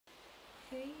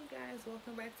Hey you guys,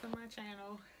 welcome back to my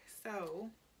channel. So,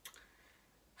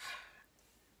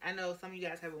 I know some of you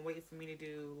guys have been waiting for me to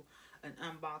do an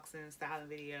unboxing styling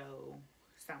video,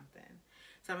 something.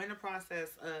 So I'm in the process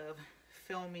of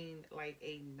filming like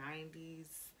a 90s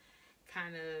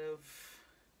kind of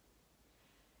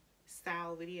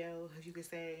style video, if you could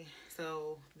say.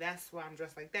 So that's why I'm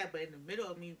dressed like that. But in the middle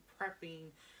of me prepping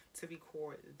to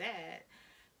record that,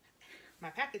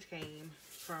 my package came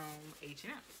from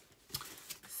H&M.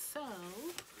 So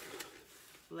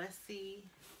let's see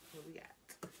what we got.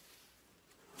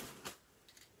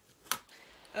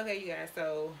 Okay, you guys,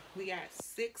 so we got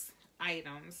 6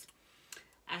 items.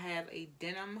 I have a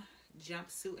denim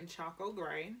jumpsuit in charcoal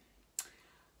gray,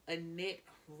 a knit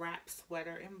wrap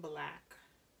sweater in black,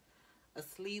 a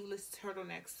sleeveless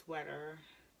turtleneck sweater,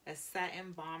 a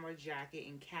satin bomber jacket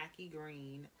in khaki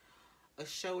green, a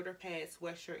shoulder pad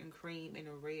sweatshirt in cream, and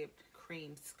a ribbed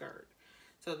cream skirt.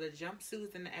 So the jumpsuit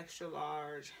is in the extra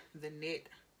large, the knit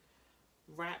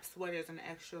wrap sweater is in the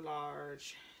extra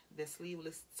large, the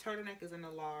sleeveless turtleneck is in the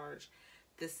large,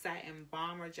 the satin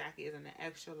bomber jacket is in the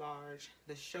extra large,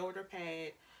 the shoulder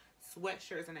pad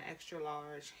sweatshirt is in the extra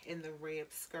large, and the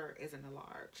ribbed skirt is in the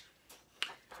large.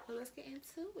 So let's get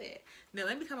into it. Now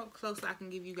let me come up close so I can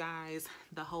give you guys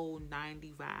the whole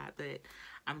 90 vibe that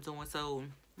I'm doing. So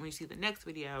when you see the next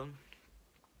video,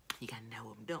 you gotta know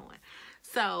what I'm doing.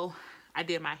 So I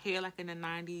did my hair like in the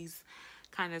 90s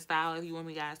kind of style. If you want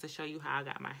me guys to show you how I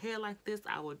got my hair like this,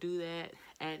 I will do that.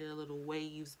 Added a little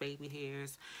waves, baby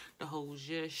hairs, the whole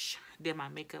zhuzh. Did my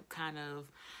makeup kind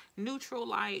of neutral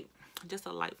light, just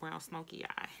a light brown smoky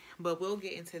eye. But we'll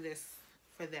get into this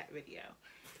for that video.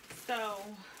 So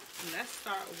let's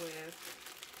start with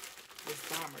this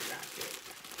bomber jacket.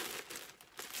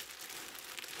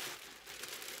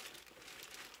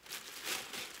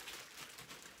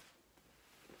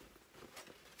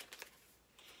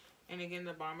 And again,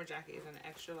 the bomber jacket is an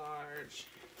extra large.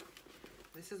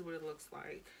 This is what it looks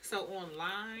like. So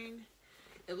online,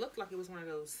 it looked like it was one of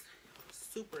those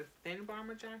super thin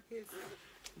bomber jackets.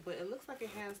 But it looks like it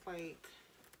has like,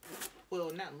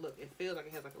 well, not look, it feels like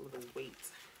it has like a little weight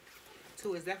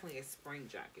to it. It's definitely a spring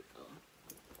jacket though.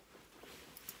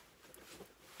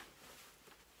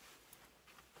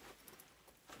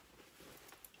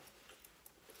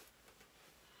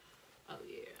 Oh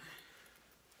yeah.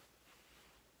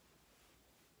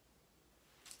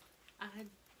 I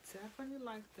definitely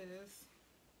like this.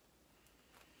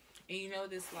 And you know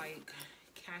this like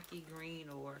khaki green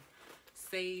or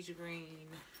sage green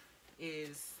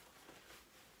is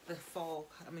the fall,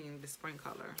 the spring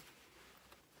color.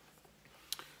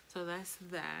 So that's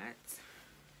that.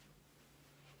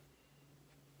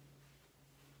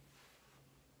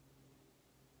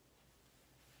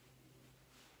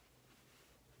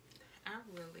 I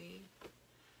really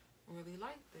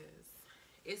like this.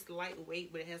 It's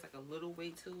lightweight, but it has like a little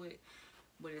weight to it,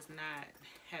 but it's not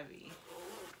heavy.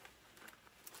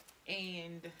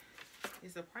 And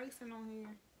is the pricing on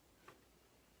here?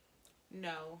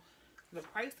 No, the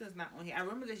price is not on here. I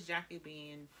remember this jacket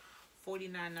being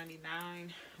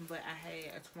 $49.99, but I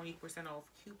had a 20% off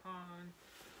coupon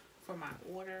for my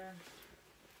order.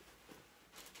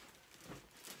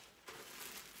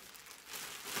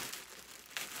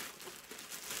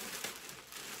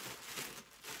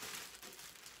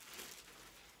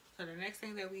 So the next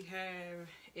thing that we have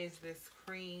is this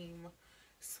cream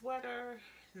sweater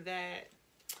that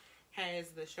has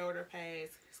the shoulder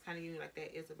pads. It's kind of giving like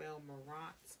that Isabel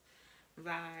Marant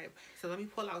vibe. So let me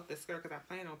pull out the skirt because I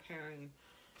plan on pairing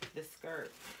the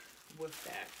skirt with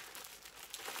that,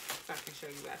 so I can show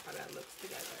you guys how that looks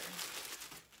together.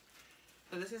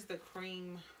 So this is the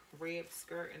cream red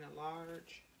skirt in a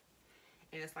large,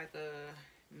 and it's like a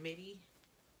midi.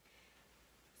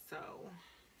 So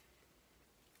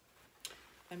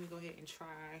let me go ahead and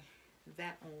try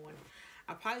that on.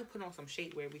 I'll probably put on some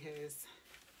shapewear because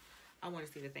I want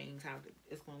to see the things, how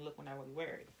it's going to look when I really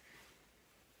wear it.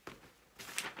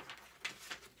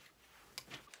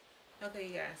 Okay,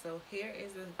 guys, so here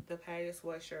is the padded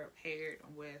sweatshirt paired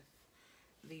with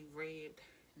the red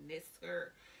knit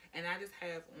skirt. And I just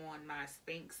have on my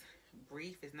Spanx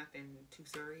brief. It's nothing too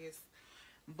serious.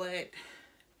 But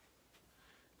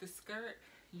the skirt,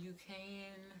 you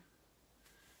can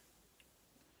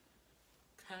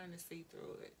kind of see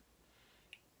through it,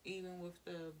 even with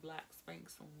the black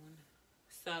Spanx on.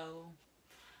 So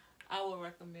I would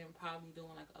recommend probably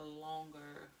doing like a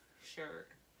longer shirt.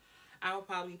 I would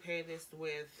probably pair this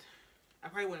with, I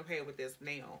probably wouldn't pair it with this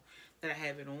now that I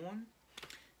have it on.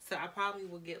 So I probably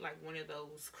would get like one of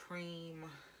those cream,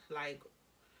 like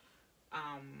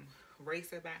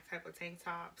racer back type of tank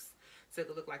tops. So it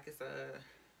could look like it's a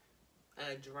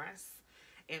dress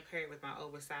and pair it with my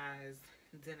oversized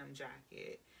denim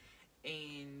jacket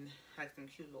and like some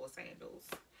cute little sandals.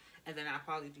 And then I'll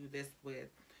probably do this with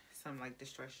some like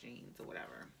distressed jeans or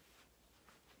whatever.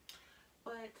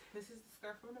 But this is the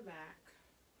skirt from the back.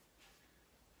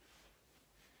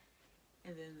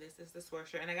 And then this is the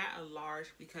sweatshirt. And I got a large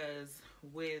because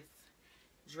with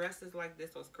dresses like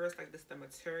this or skirts like this, the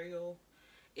material,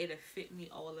 it'll fit me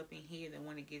all up in here. Then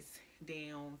when it gets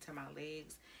down to my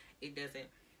legs, it doesn't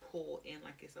pull in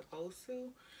like it's supposed to.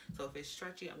 So if it's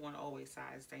stretchy, I want to always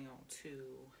size down to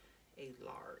a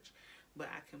large. But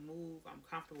I can move. I'm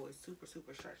comfortable. It's super,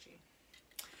 super stretchy.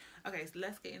 Okay, so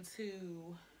let's get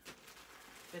into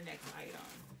the next item.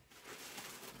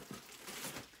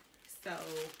 So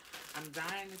I'm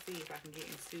dying to see if I can get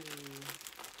into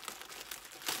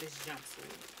this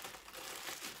jumpsuit.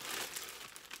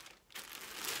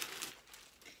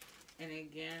 And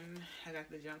again, I got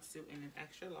the jumpsuit in an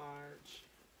extra large.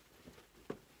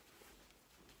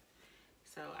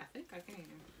 So I think I can.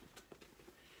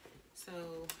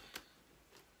 So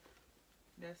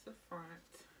that's the front.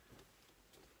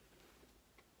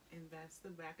 And that's the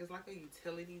back. It's like a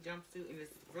utility jumpsuit and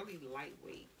it's really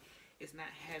lightweight. It's not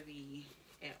heavy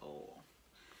at all.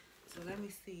 So let me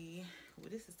see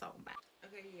what this is talking about.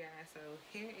 Okay, you guys, so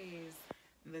here is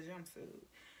the jumpsuit.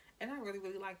 And I really,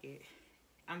 really like it.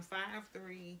 I'm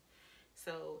 5'3",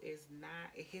 so it's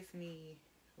not, it hits me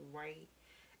right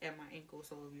at my ankle.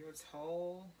 So if you're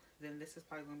tall, then this is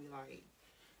probably gonna be like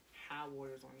high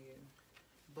waters on you.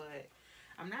 But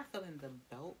I'm not feeling the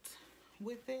belt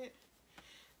with it.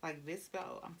 Like this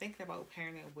belt, I'm thinking about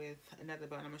pairing it with another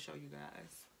belt. I'm gonna show you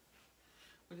guys.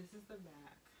 But this is the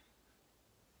back.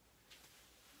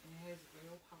 It has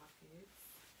real pockets.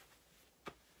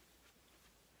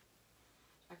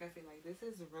 Like I said, like this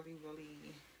is really, really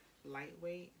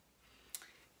lightweight.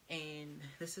 And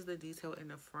this is the detail in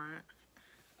the front.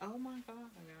 Oh my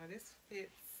god, this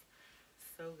fits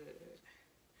so good.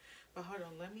 But hold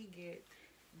on, let me get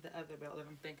the other belt that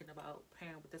I'm thinking about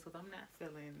pairing with this because I'm not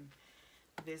feeling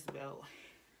this belt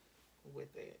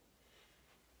with it.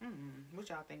 What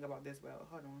y'all think about this belt?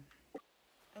 Hold on.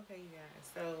 Okay, you guys.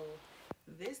 So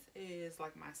this is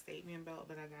like my statement belt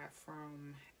that I got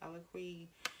from Eloquii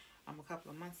a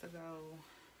couple of months ago.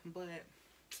 But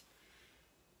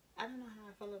I don't know how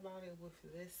I feel about it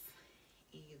with this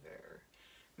either.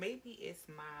 Maybe it's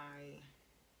my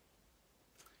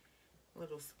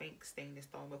little Spanx stain that's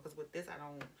thrown, because with this I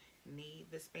don't need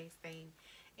the Spanx stain,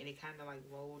 and it kind of like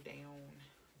rolled down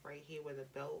right here where the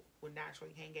belt would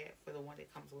naturally hang at for the one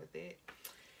that comes with it.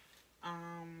 I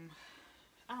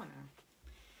don't know.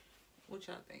 What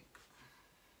y'all think?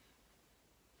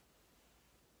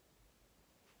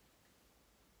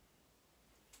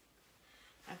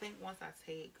 I think once I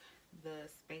take the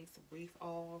Spanx brief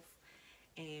off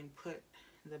and put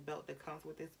the belt that comes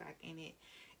with this back in it,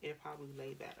 it'll probably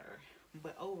lay better.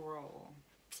 But overall,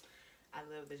 I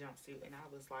love the jumpsuit, and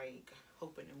I was like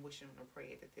hoping and wishing on a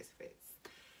prayer that this fits.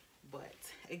 But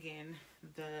again,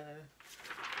 the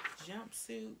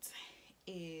jumpsuit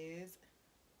is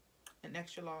an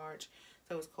extra large,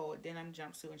 so it's called Denim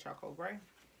Jumpsuit in Charcoal Gray.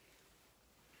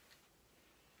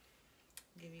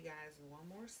 Give you guys one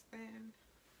more spin.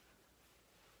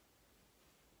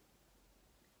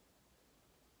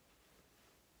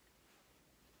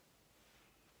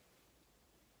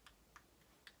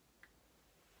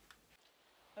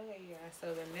 Okay, yeah,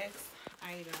 so the next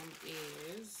item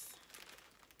is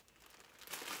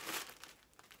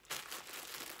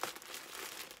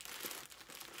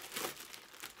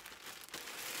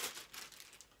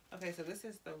okay, so this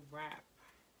is the wrap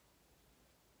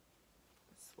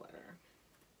sweater.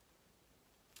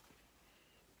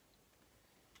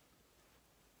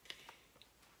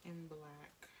 In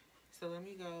black. So let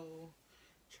me go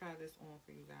try this on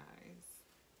for you guys.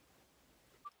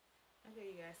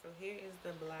 Okay, you guys, so here is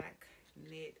the black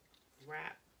knit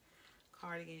wrap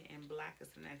cardigan, and black is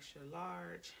an extra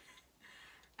large.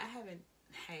 I haven't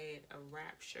had a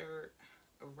wrap shirt,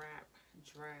 a wrap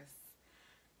dress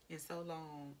in so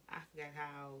long, I forgot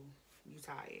how you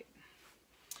tie it.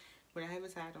 But I have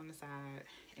it tied on the side,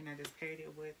 and I just paired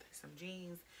it with some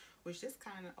jeans, which just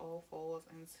kind of all falls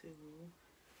into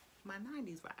my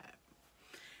 90s vibe.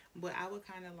 But I would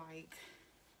kind of like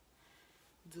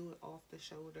do it off the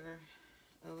shoulder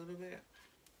a little bit.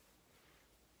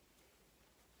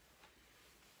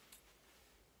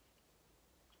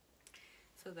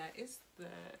 So that is the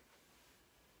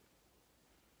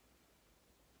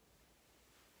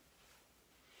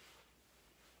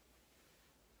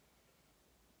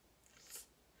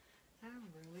I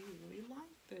really, really like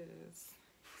this.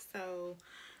 So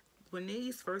When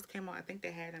these first came out, I think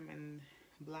they had them in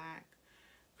black,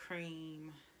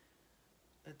 cream,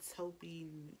 a taupey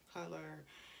color,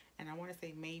 and I want to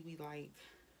say maybe like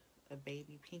a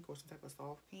baby pink or some type of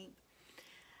soft pink.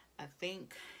 I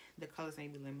think the colors may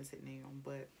be limited now,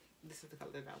 but this is the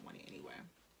color that I wanted anyway.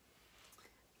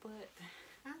 But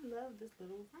I love this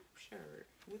little wrap shirt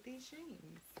with these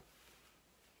jeans.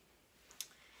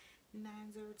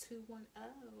 90210,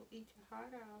 eat your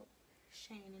heart out,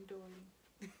 Shane and Dory.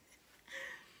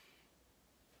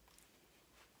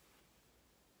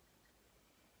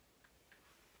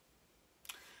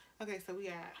 Okay, so we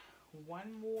got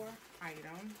one more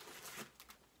item.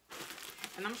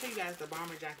 And I'm going to show you guys the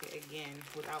bomber jacket again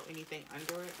without anything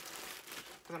under it.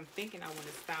 Because I'm thinking I want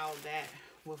to style that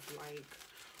with like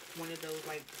one of those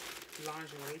like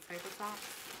lingerie type of tops.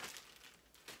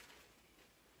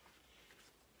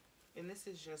 And this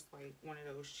is just like one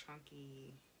of those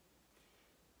chunky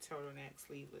turtleneck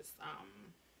sleeveless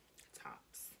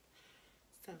tops.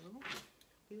 So,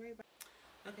 be right back.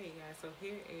 Okay guys, so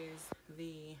here is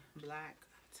the black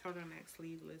turtleneck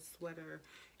sleeveless sweater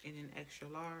in an extra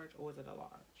large, or is it a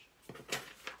large?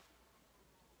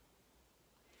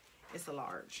 It's a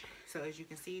large. So as you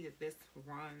can see that this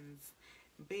runs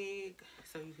big,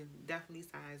 so you can definitely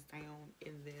size down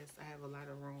in this. I have a lot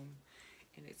of room,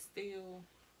 and it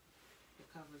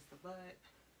covers the butt.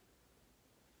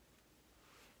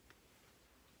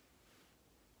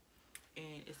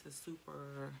 And it's a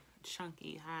super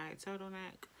chunky high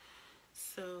turtleneck.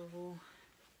 So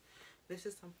this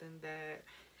is something that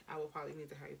I will probably need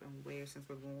to hurry up and wear since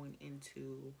we're going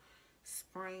into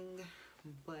spring.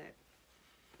 But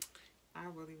I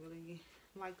really, really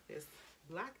like this.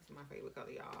 Black is my favorite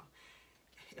color, y'all.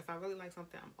 If I really like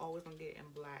something, I'm always gonna get it in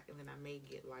black, and then I may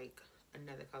get like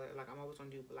another color. Like I'm always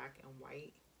gonna do black and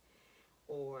white,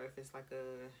 or if it's like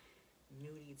a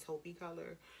nudie taupey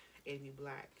color, it'd be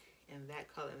black and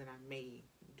that color, and then I may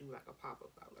do like a pop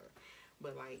of color.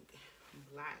 But like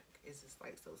black is just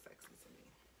like so sexy to me.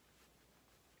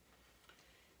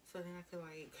 So then I could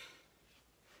like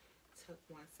tuck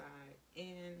one side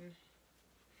in,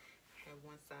 have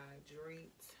one side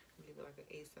draped, give it like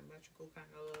an asymmetrical kind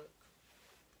of look.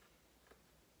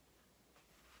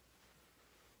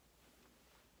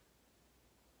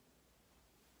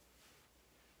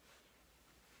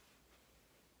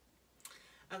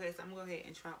 Okay, so I'm gonna go ahead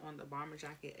and try on the bomber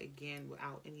jacket again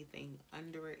without anything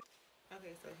under it.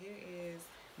 Okay, so here is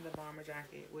the bomber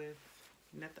jacket with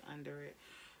nothing under it.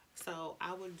 So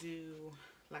I would do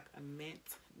like a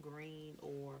mint green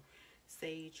or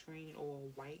sage green or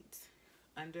white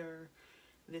under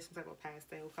this type of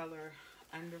pastel color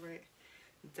under it.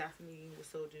 Definitely would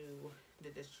still do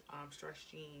the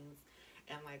stretch jeans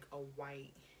and like a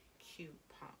white cute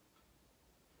pump.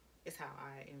 It's how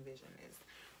I envision this.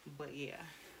 But yeah,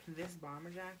 this bomber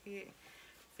jacket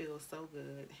feels so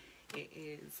good. It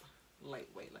is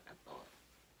lightweight like I thought.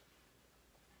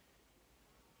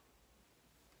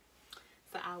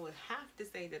 So I would have to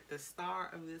say that the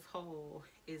star of this whole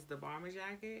is the bomber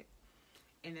jacket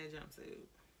and that jumpsuit.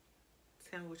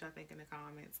 Tell me what y'all think in the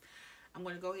comments. I'm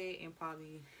going to go ahead and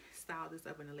probably style this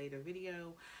up in a later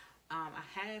video. I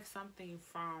have something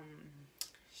from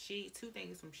two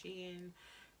things from Shein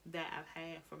that I've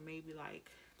had for maybe like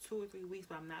 2 or 3 weeks,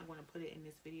 but I'm not going to put it in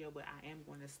this video, but I am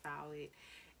going to style it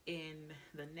in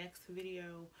the next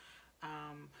video,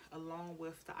 along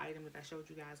with the item that I showed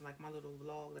you guys, like my little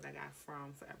vlog that I got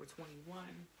from Forever 21,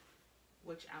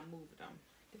 which I moved them.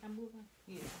 Did I move them?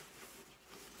 Yeah.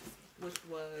 Which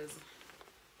was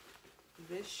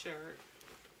this shirt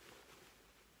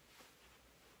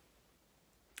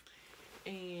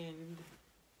and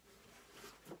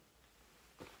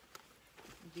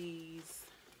these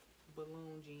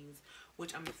balloon jeans,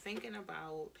 which I'm thinking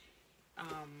about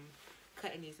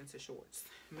cutting these into shorts.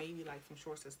 Maybe like some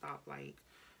shorts that stop like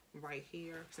right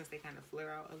here, since they kind of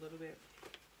flare out a little bit.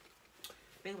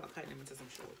 Think about cutting them into some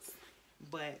shorts.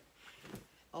 But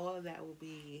all of that will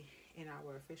be in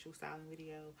our official styling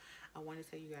video. I want to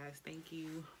tell you guys thank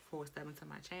you for stepping to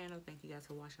my channel. Thank you guys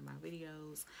for watching my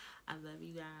videos. I love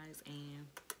you guys, and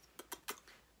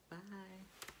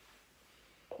bye.